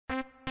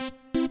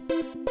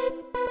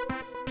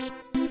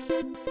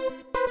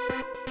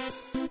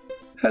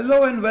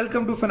Hello and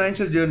welcome to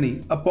Financial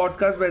Journey, a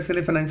podcast by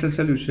SLA Financial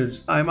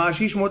Solutions. I'm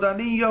Ashish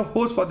Modani, your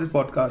host for this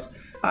podcast.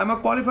 I'm a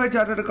qualified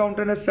chartered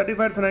accountant, a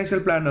certified financial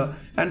planner,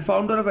 and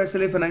founder of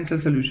SLA Financial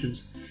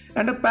Solutions,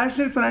 and a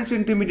passionate financial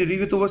intermediary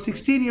with over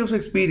 16 years of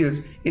experience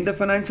in the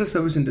financial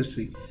service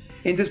industry.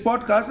 In this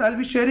podcast, I'll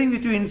be sharing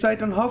with you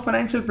insight on how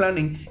financial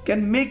planning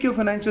can make your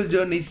financial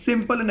journey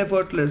simple and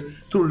effortless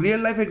through real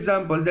life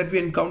examples that we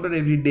encounter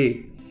every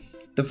day.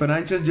 The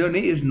financial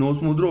journey is no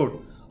smooth road.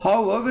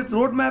 However, with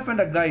roadmap and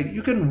a guide,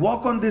 you can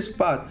walk on this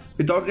path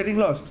without getting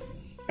lost.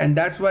 And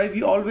that's why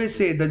we always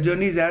say the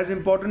journey is as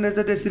important as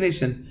the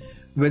destination.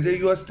 Whether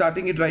you are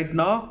starting it right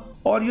now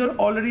or you're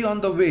already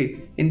on the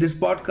way, in this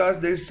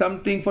podcast there is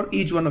something for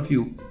each one of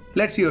you.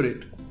 Let's hear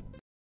it.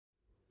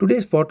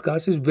 Today's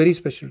podcast is very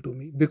special to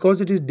me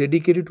because it is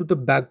dedicated to the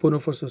backbone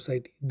of our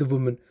society, the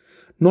women.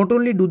 Not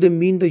only do they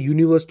mean the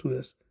universe to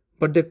us,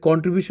 but their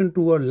contribution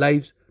to our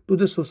lives, to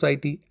the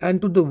society,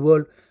 and to the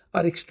world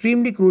are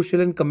extremely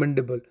crucial and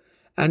commendable.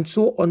 And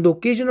so, on the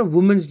occasion of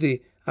Women's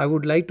Day, I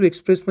would like to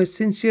express my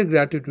sincere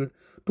gratitude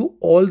to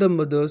all the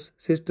mothers,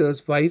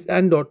 sisters, wives,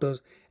 and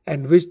daughters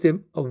and wish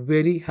them a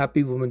very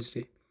happy Women's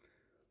Day.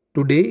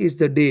 Today is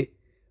the day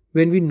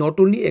when we not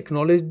only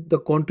acknowledge the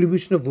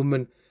contribution of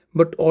women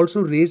but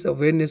also raise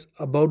awareness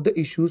about the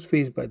issues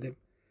faced by them.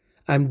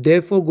 I am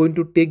therefore going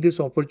to take this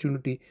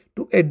opportunity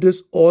to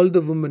address all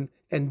the women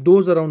and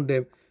those around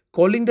them,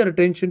 calling their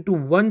attention to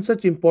one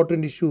such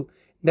important issue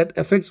that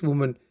affects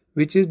women,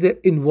 which is their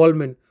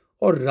involvement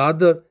or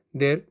rather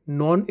their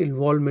non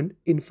involvement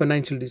in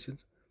financial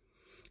decisions.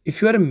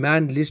 If you are a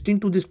man listening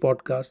to this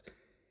podcast,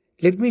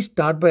 let me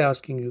start by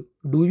asking you,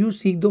 do you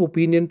seek the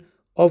opinion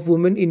of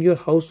women in your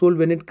household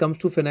when it comes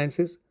to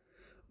finances?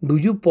 Do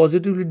you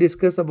positively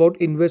discuss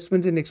about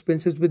investments and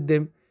expenses with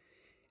them?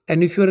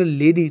 And if you are a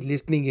lady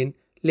listening in,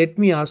 let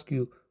me ask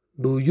you,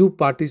 do you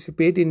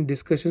participate in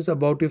discussions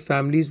about your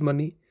family's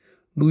money?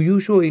 Do you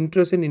show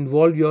interest and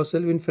involve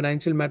yourself in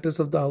financial matters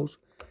of the house?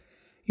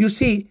 You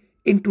see,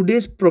 in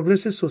today's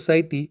progressive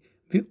society,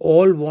 we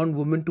all want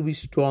women to be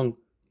strong,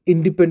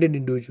 independent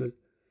individuals.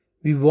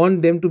 We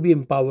want them to be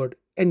empowered.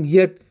 And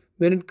yet,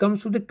 when it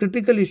comes to the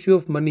critical issue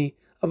of money,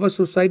 our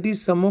society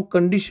is somehow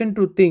conditioned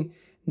to think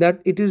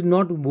that it is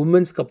not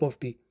women's cup of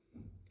tea.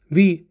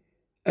 We,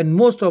 and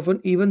most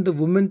often even the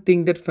women,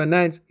 think that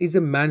finance is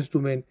a man's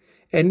domain,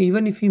 and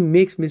even if he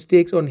makes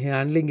mistakes on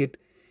handling it,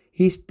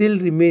 he still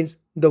remains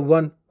the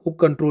one who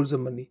controls the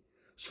money.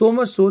 So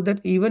much so that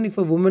even if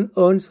a woman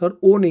earns her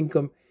own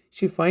income,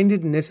 she finds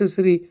it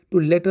necessary to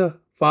let her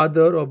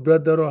father or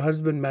brother or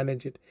husband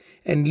manage it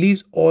and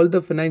leaves all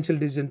the financial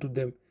decision to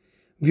them.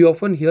 We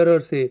often hear her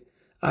say,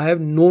 I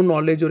have no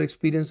knowledge or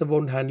experience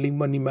about handling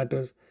money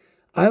matters.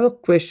 I have a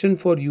question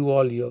for you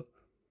all here.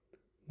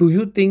 Do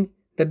you think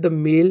that the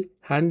male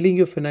handling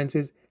your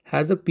finances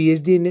has a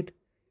PhD in it?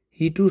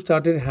 He too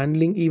started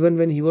handling even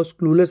when he was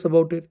clueless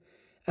about it.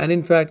 And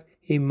in fact,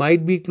 he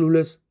might be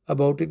clueless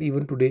about it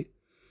even today.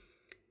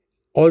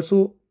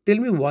 Also, tell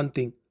me one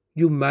thing.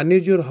 You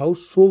manage your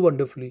house so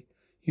wonderfully.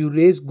 You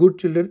raise good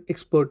children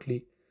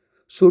expertly.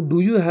 So, do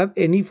you have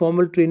any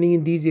formal training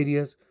in these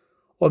areas?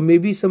 Or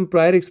maybe some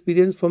prior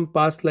experience from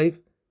past life?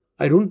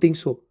 I don't think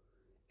so.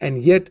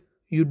 And yet,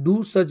 you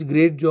do such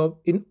great job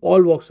in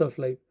all walks of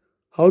life.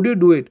 How do you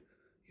do it?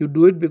 You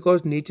do it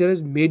because nature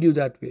has made you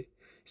that way.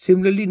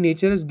 Similarly,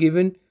 nature has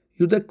given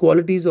you the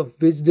qualities of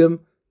wisdom,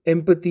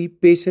 empathy,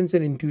 patience,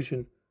 and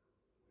intuition.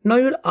 Now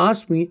you'll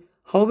ask me,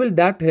 how will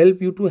that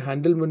help you to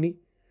handle money?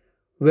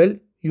 Well,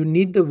 you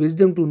need the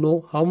wisdom to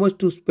know how much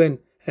to spend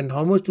and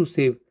how much to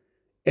save,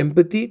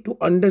 empathy to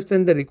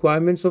understand the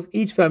requirements of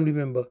each family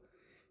member,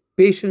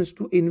 patience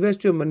to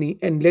invest your money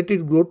and let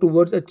it grow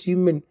towards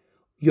achievement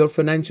your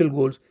financial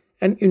goals,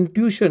 and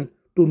intuition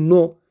to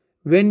know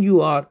when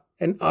you are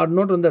and are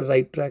not on the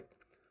right track.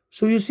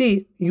 So you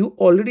see, you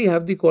already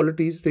have the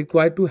qualities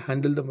required to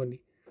handle the money.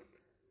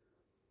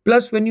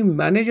 Plus, when you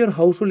manage your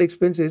household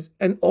expenses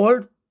and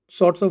all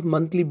sorts of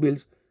monthly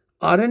bills,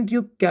 aren't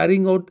you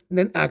carrying out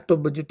an act of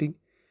budgeting?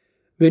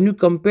 When you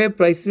compare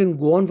prices and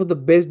go on for the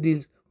best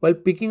deals while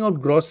picking out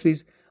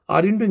groceries,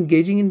 aren't you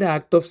engaging in the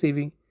act of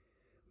saving?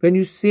 When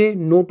you say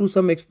no to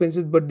some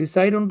expenses but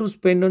decide on to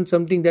spend on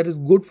something that is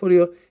good for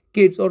your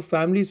kids or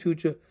family's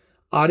future,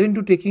 aren't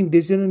you taking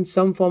decision in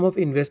some form of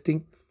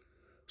investing?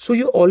 So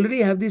you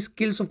already have the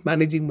skills of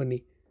managing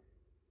money.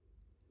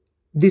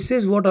 This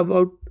is what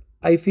about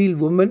I feel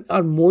women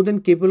are more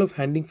than capable of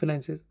handling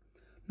finances.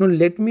 Now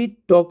let me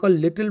talk a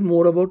little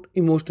more about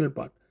emotional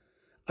part.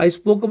 I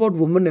spoke about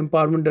women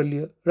empowerment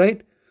earlier,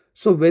 right?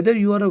 So whether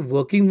you are a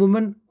working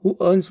woman who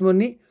earns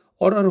money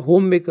or a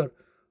homemaker,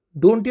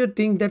 don't you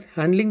think that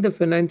handling the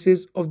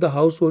finances of the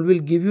household will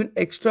give you an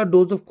extra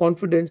dose of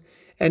confidence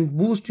and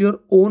boost your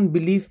own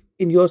belief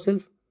in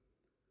yourself?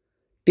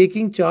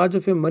 Taking charge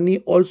of your money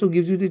also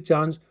gives you the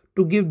chance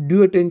to give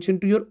due attention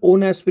to your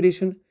own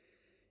aspiration.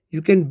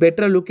 You can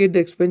better allocate the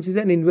expenses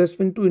and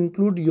investment to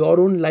include your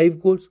own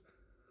life goals.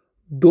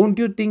 Don't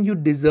you think you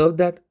deserve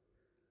that?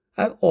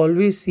 I've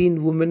always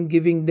seen women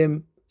giving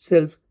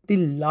themselves the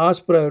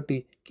last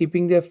priority,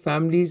 keeping their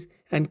families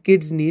and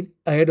kids need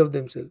ahead of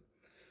themselves.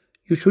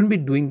 You shouldn't be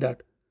doing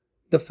that.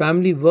 The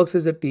family works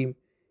as a team,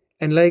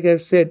 and like I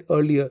said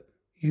earlier,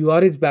 you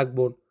are its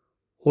backbone,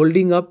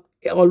 holding up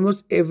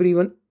almost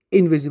everyone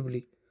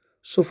invisibly.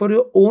 So, for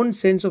your own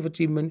sense of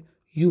achievement,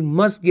 you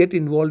must get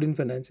involved in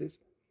finances.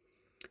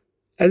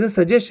 As a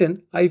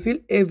suggestion, I feel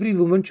every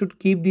woman should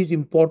keep these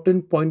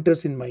important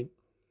pointers in mind.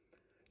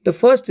 The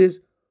first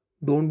is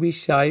don't be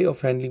shy of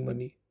handling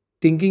money,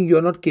 thinking you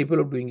are not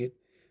capable of doing it.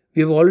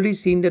 We have already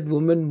seen that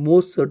women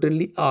most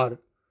certainly are.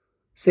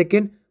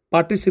 Second,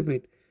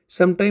 participate.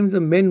 Sometimes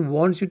the men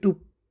wants you to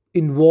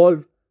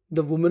involve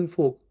the women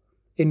folk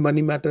in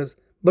money matters,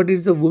 but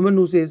it's the woman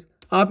who says,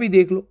 "आप ही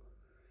देख लो."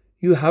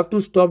 You have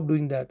to stop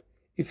doing that.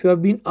 If you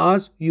have been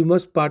asked, you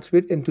must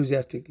participate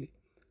enthusiastically.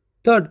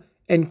 Third,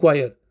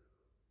 inquire.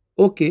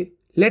 Okay,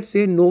 let's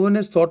say no one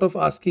has thought of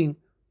asking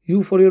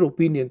you for your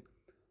opinion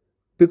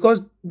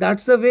because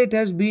that's the way it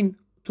has been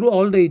through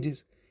all the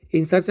ages.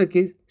 In such a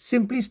case,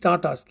 simply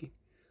start asking.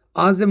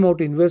 Ask them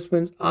about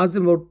investments, ask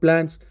them about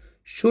plans,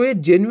 show a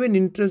genuine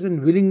interest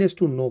and willingness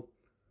to know.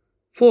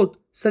 Fourth,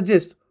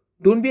 suggest.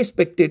 Don't be a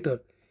spectator.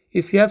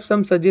 If you have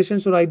some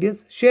suggestions or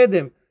ideas, share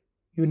them.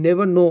 You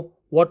never know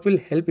what will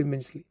help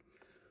immensely.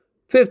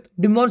 Fifth,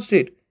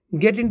 demonstrate.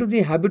 Get into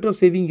the habit of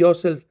saving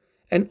yourself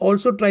and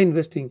also try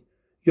investing.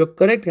 Your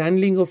correct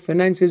handling of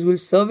finances will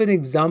serve an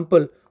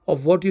example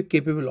of what you're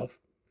capable of.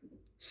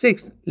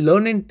 Sixth,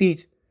 learn and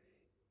teach.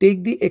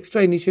 Take the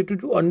extra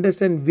initiative to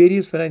understand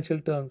various financial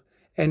terms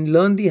and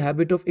learn the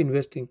habit of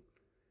investing.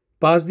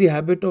 Pass the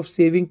habit of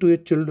saving to your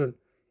children.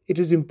 It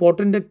is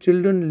important that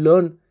children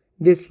learn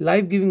this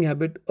life giving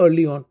habit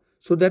early on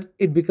so that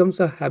it becomes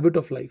a habit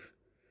of life.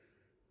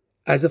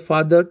 As a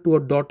father to a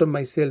daughter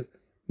myself,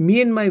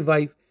 me and my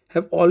wife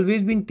have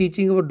always been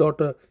teaching our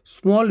daughter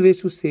small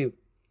ways to save.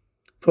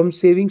 From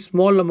saving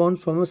small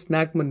amounts from her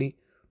snack money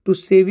to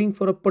saving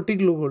for a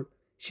particular goal,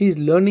 she is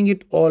learning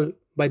it all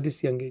by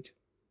this young age.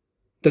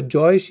 The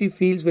joy she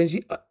feels when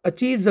she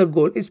achieves her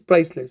goal is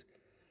priceless.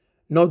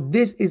 Now,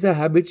 this is a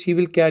habit she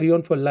will carry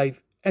on for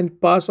life and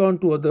pass on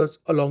to others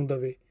along the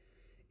way.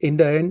 In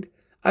the end,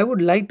 I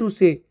would like to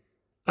say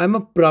I'm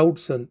a proud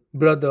son,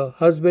 brother,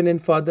 husband,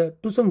 and father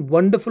to some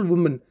wonderful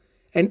women,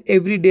 and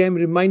every day I'm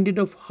reminded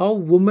of how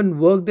women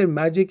work their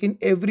magic in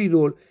every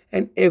role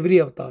and every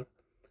avatar.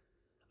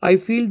 I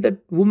feel that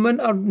women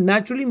are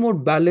naturally more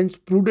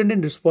balanced, prudent,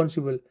 and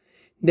responsible.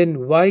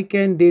 Then why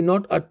can they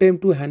not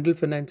attempt to handle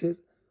finances?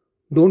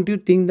 Don't you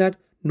think that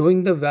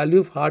knowing the value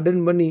of hard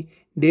earned money,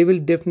 they will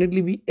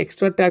definitely be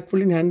extra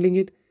tactful in handling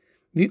it?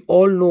 We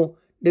all know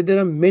that there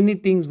are many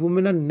things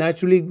women are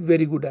naturally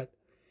very good at.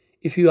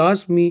 If you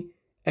ask me,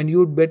 and you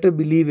would better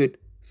believe it,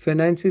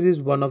 finances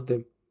is one of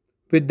them.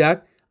 With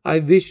that, I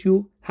wish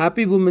you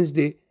happy Women's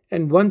Day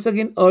and once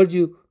again urge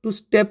you to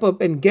step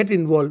up and get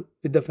involved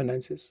with the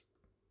finances.